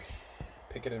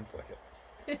Pick it and flick it.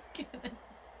 Pick it.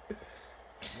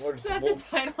 Is that the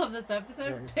title of this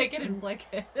episode? Pick it and flick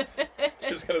it.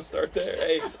 Just gotta start there.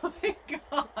 Hey. Oh my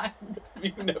god.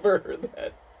 You've never heard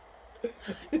that?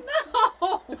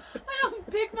 No! I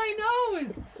don't pick my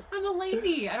nose. I'm a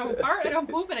lady. I don't fart, I don't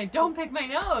poop, and I don't pick my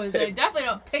nose. I definitely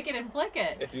don't pick it and flick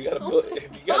it. If you got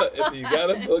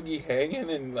a boogie hanging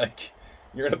and like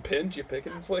you're in a pinch, you pick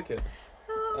it and flick it.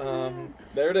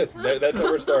 There it is. That's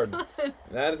how we're starting.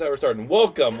 That is how we're starting.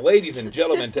 Welcome, ladies and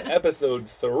gentlemen, to episode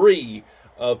 3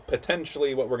 of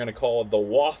potentially what we're going to call the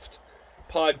Waft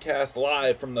podcast,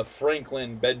 live from the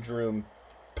Franklin bedroom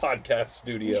podcast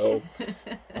studio.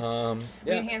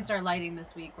 We enhanced our lighting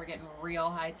this week. We're getting real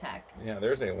high tech. Yeah,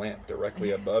 there's a lamp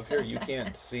directly above here. You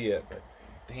can't see it, but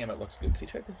damn, it looks good. See,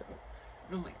 check this out.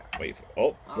 Oh my god. Wait.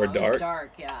 We're dark. It's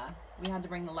dark, yeah. We had to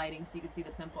bring the lighting so you could see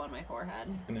the pimple on my forehead.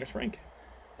 And there's Frank.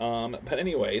 But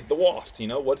anyway, the waft,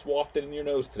 what's wafted in your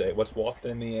nose today? What's wafted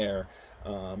in the air?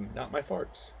 Not my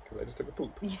farts, because I just took a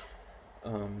poop. Yes.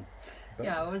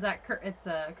 Yeah, what was that? It's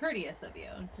courteous of you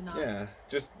to not... Yeah,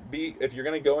 just if you're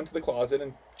going to go into the closet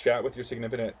and chat with your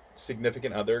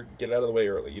significant other, get it out of the way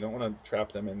early. You don't want to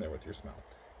trap them in there with your smell.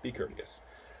 Be courteous.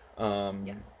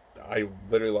 Yes. I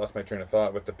literally lost my train of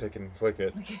thought with the pick and flick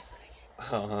it.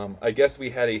 I guess we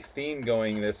had a theme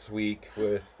going this week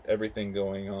with everything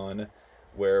going on,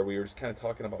 where we were just kind of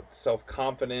talking about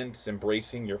self-confidence,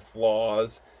 embracing your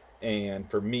flaws. And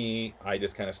for me, I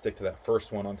just kind of stick to that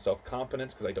first one on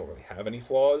self-confidence because I don't really have any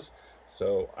flaws.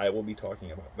 So I will be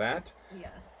talking about that.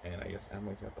 Yes. And I guess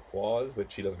Emily's got the flaws,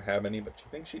 but she doesn't have any, but she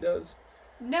thinks she does.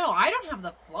 No, I don't have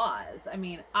the flaws. I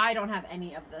mean, I don't have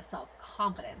any of the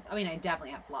self-confidence. I mean, I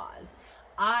definitely have flaws.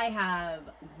 I have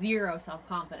zero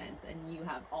self-confidence, and you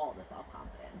have all the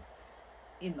self-confidence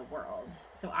in the world.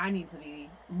 So I need to be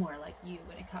more like you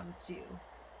when it comes to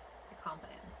the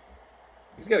confidence.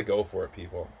 You just got to go for it,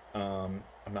 people. I'm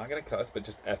not going to cuss, but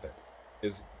just F it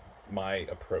is my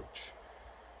approach.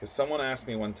 Because someone asked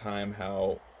me one time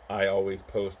how I always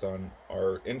post on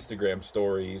our Instagram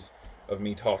stories of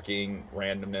me talking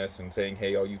randomness and saying,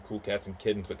 hey, all you cool cats and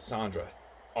kittens with Sandra.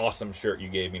 Awesome shirt you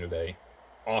gave me today.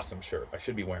 Awesome shirt. I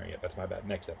should be wearing it. That's my bad.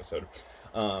 Next episode.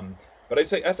 But I'd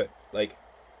say F it. Like,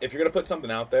 if you're going to put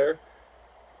something out there,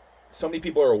 so many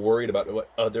people are worried about what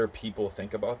other people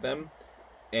think about them.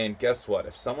 And guess what?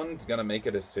 If someone's going to make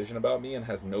a decision about me and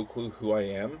has no clue who I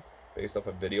am based off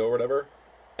a video or whatever,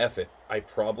 F it. I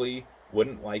probably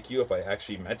wouldn't like you if I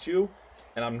actually met you.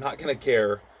 And I'm not going to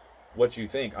care what you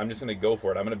think. I'm just going to go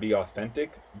for it. I'm going to be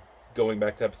authentic. Going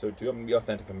back to episode 2, I'm going to be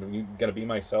authentic. I'm going to be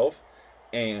myself.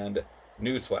 And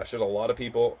newsflash, there's a lot of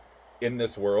people in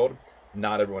this world.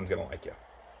 Not everyone's going to like you.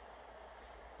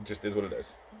 It just is what it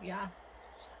is. Yeah.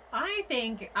 I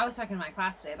think, I was talking to my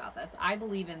class today about this. I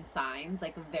believe in signs,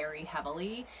 like, very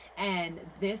heavily. And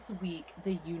this week,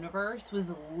 the universe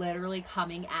was literally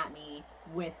coming at me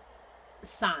with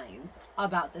signs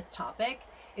about this topic.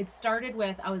 It started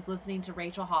with, I was listening to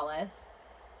Rachel Hollis.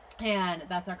 And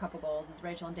that's our couple goals, is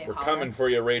Rachel and Dave We're Hollis. Coming for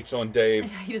you, Rachel and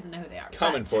Dave. He doesn't know who they are.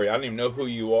 Coming for you. I don't even know who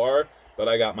you are, but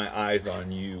I got my eyes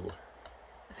on you.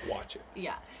 Watch it.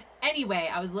 Yeah. Anyway,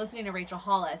 I was listening to Rachel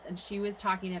Hollis, and she was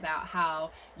talking about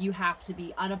how you have to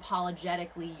be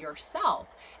unapologetically yourself.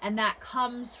 And that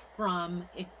comes from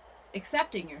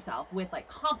accepting yourself with, like,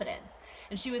 confidence.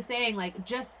 And she was saying, like,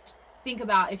 just think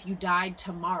about if you died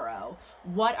tomorrow,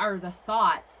 what are the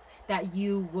thoughts that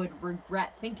you would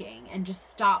regret thinking, and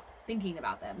just stop thinking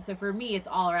about them. So for me, it's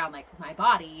all around, like, my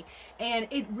body. And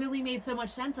it really made so much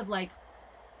sense of, like,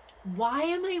 why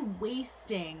am I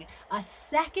wasting a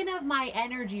second of my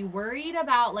energy worried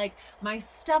about, like, my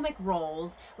stomach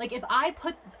rolls? Like, if I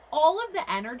put all of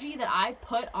the energy that I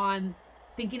put on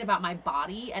thinking about my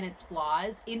body and its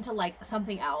flaws into, like,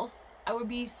 something else, I would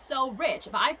be so rich.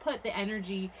 If I put the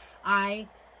energy I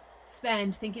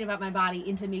spend thinking about my body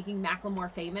into making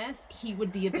Macklemore famous, he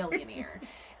would be a billionaire.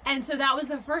 And so that was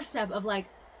the first step of, like,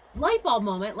 light bulb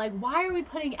moment. Like, why are we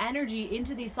putting energy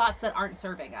into these thoughts that aren't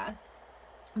serving us?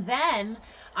 Then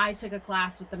I took a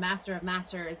class with the Master of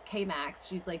Masters, K-Max.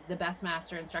 She's, like, the best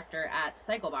master instructor at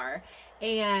Cycle Bar.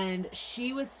 And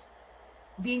she was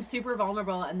being super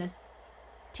vulnerable in this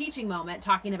teaching moment,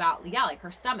 talking about, yeah, like,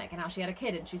 her stomach and how she had a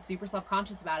kid and she's super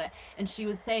self-conscious about it. And she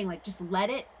was saying, like, just let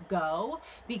it go,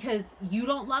 because you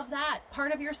don't love that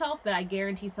part of yourself, but I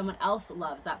guarantee someone else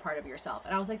loves that part of yourself.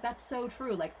 And I was like, that's so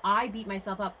true. Like, I beat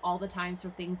myself up all the times for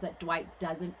things that Dwight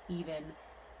doesn't even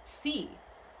see.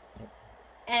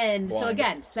 And so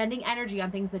again, spending energy on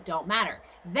things that don't matter.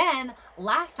 Then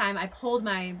last time I pulled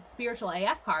my spiritual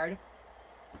AF card,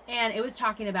 and it was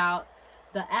talking about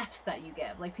the F's that you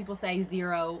give. Like people say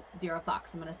zero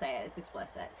fucks. I'm gonna say it. It's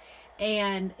explicit.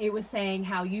 And it was saying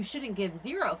how you shouldn't give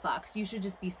zero fucks. You should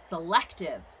just be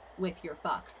selective with your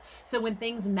fucks. So when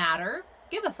things matter,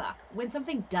 give a fuck. When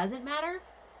something doesn't matter,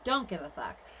 don't give a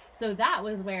fuck. So that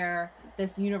was where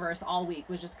this universe all week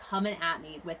was just coming at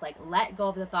me with like, let go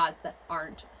of the thoughts that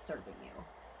aren't serving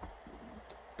you.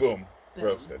 Boom. Boom.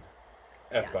 Roasted.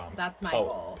 F-bombs. Yes, that's my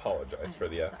goal. Apologize for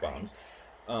the Sorry. F-bombs.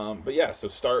 But yeah, so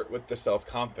start with the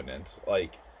self-confidence,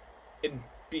 like, and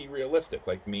be realistic.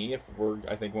 Like me,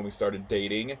 I think when we started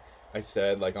dating, I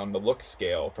said, like, on the look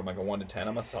scale from like a 1 to 10,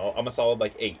 I'm a solid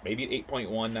like 8, maybe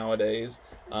 8.1 nowadays.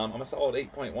 I'm a solid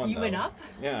 8.1. You went up?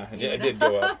 Yeah, it did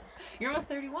go up. You're almost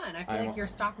 31. I feel like your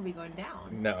stock will be going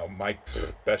down. No, my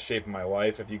best shape of my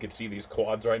life. If you could see these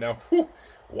quads right now, whew,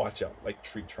 watch out, like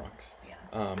tree trunks. Yeah.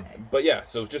 Okay. But yeah,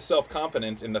 so just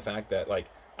self-confidence in the fact that, like,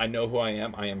 I know who I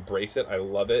am, I embrace it, I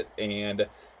love it, and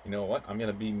you know what? I'm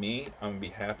gonna be me. I'm gonna be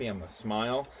happy. I'm gonna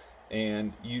smile,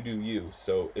 and you do you.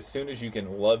 So as soon as you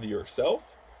can love yourself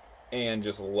and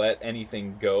just let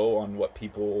anything go on what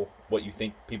you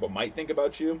think people might think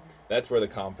about you, that's where the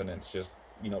confidence just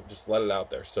let it out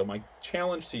there. So my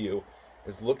challenge to you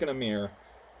is look in a mirror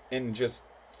and just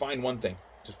find one thing.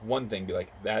 Just one thing, be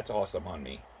like, that's awesome on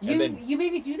me. You made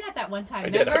me do that one time. I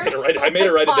did. Remember? I made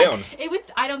her write it down. It was.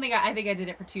 I think I did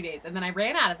it for 2 days, and then I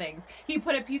ran out of things. He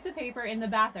put a piece of paper in the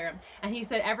bathroom, and he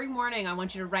said, every morning I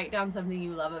want you to write down something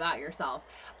you love about yourself.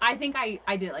 I think I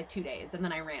did it like 2 days, and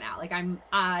then I ran out.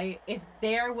 Like if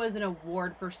there was an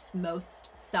award for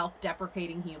most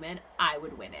self-deprecating human, I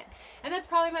would win it. And that's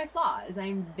probably my flaw, is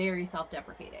I'm very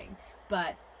self-deprecating.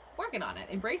 But working on it,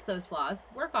 embrace those flaws,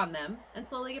 work on them, and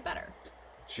slowly get better.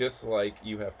 Just like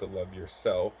you have to love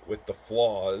yourself, with the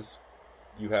flaws,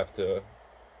 you have to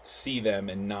see them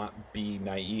and not be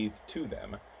naive to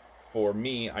them. For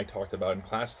me, I talked about in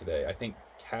class today, I think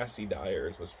Cassie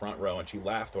Dyers was front row, and she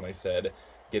laughed when I said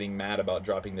getting mad about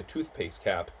dropping the toothpaste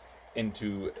cap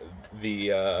into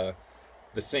the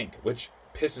sink, which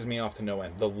pisses me off to no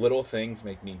end. The little things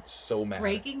make me so mad.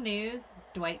 Breaking news,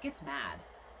 Dwight gets mad.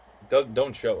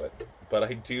 Don't show it, but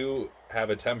I do have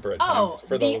a temper at times.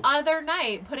 For the other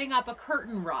night, putting up a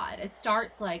curtain rod. It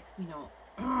starts like,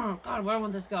 oh God, where do I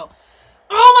want this to go?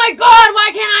 Oh my God, why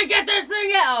can't I get this thing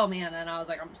yet? Oh man, and I was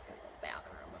like, I'm just gonna go to the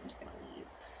bathroom. I'm just gonna leave.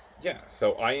 Yeah,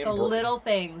 so I am. The little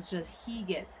things, he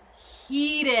gets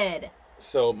heated.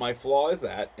 So my flaw is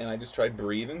that, and I just tried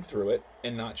breathing through it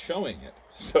and not showing it.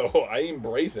 So I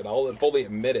embrace it. I'll fully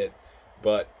admit it.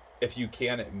 But if you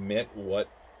can't admit what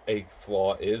a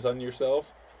flaw is on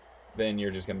yourself, then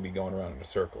you're just going to be going around in a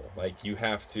circle. Like, you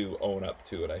have to own up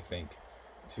to it, I think,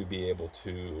 to be able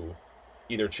to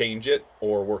either change it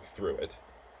or work through it.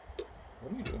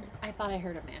 What are you doing? I thought I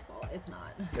heard a Mackle. It's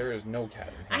not. There is no cat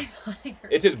in here. I thought I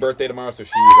heard it's his birthday tomorrow, so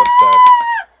she's obsessed.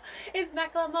 It's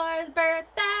Macklemore's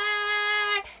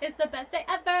birthday. It's the best day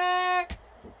ever.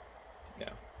 Yeah.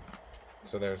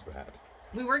 So there's that.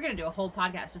 We were going to do a whole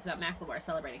podcast just about Macklemore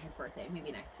celebrating his birthday,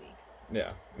 maybe next week.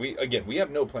 Yeah, we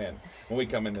have no plan when we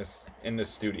come in this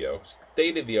studio,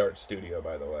 state-of-the-art studio,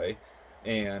 by the way,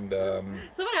 and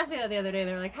someone asked me that the other day.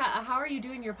 They were like, "How are you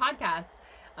doing your podcast?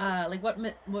 Like, what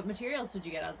materials did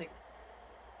you get?" I was like,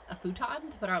 "A futon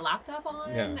to put our laptop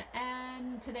on,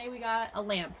 and today we got a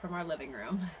lamp from our living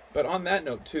room." But on that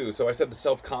note too, so I said the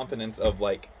self-confidence of,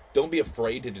 like, don't be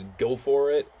afraid to just go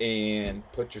for it and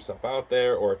put yourself out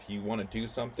there, or if you want to do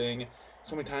something.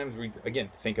 So many times we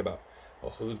think about,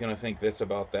 well, who's going to think this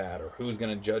about that, or who's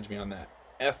going to judge me on that?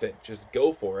 F it. Just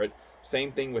go for it.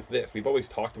 Same thing with this. We've always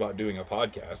talked about doing a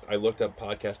podcast. I looked up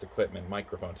podcast equipment,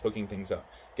 microphones, hooking things up.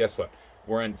 Guess what?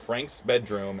 We're in Frank's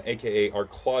bedroom, a.k.a. our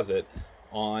closet,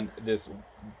 on this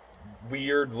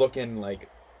weird-looking, like,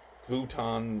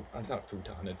 futon. It's not a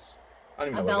futon. It's... I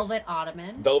don't even know what it is. Velvet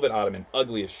ottoman. Velvet ottoman.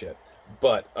 Ugly as shit.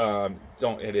 But,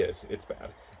 it is. It's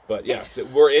bad. But, yeah, so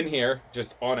we're in here,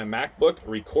 just on a MacBook,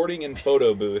 recording in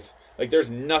photo booth. Like, there's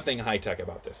nothing high-tech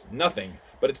about this. Nothing.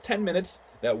 But it's 10 minutes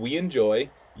that we enjoy.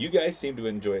 You guys seem to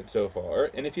enjoy it so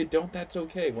far. And if you don't, that's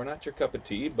okay. We're not your cup of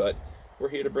tea, but we're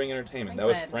here to bring entertainment. That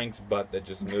was Frank's butt that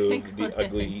just moved the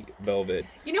ugly velvet.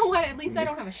 You know what? At least I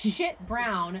don't have a shit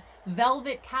brown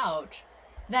velvet couch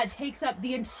that takes up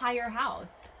the entire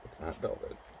house. It's not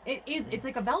velvet. It is. It's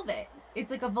like a velvet.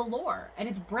 It's like a velour. And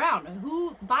it's brown.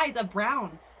 Who buys a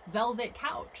brown velvet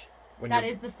couch that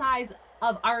is the size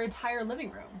of our entire living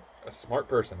room? A smart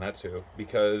person, that's who.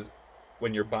 Because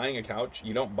when you're buying a couch,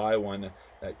 you don't buy one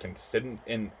that can sit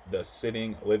in the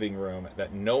sitting living room,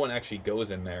 that no one actually goes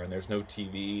in there, and there's no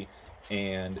TV,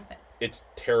 and it's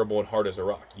terrible and hard as a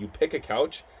rock. You pick a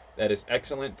couch that is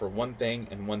excellent for one thing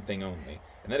and one thing only,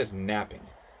 and that is napping.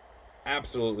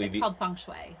 absolutely It's the called feng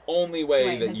shui. only way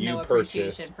Dwayne that has you no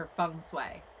purchase appreciation for feng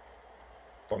shui.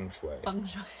 feng shui. Feng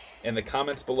shui. In the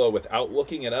comments below, without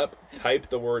looking it up, type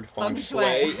the word feng Feng shui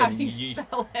shui. How and, do you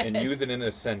spell it? and use it in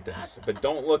a sentence. But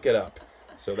don't look it up.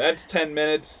 So that's 10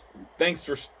 minutes. Thanks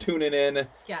for tuning in.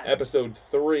 Yes. Episode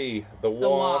 3, The Waft.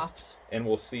 Waft. And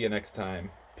we'll see you next time.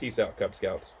 Peace out, Cub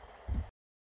Scouts.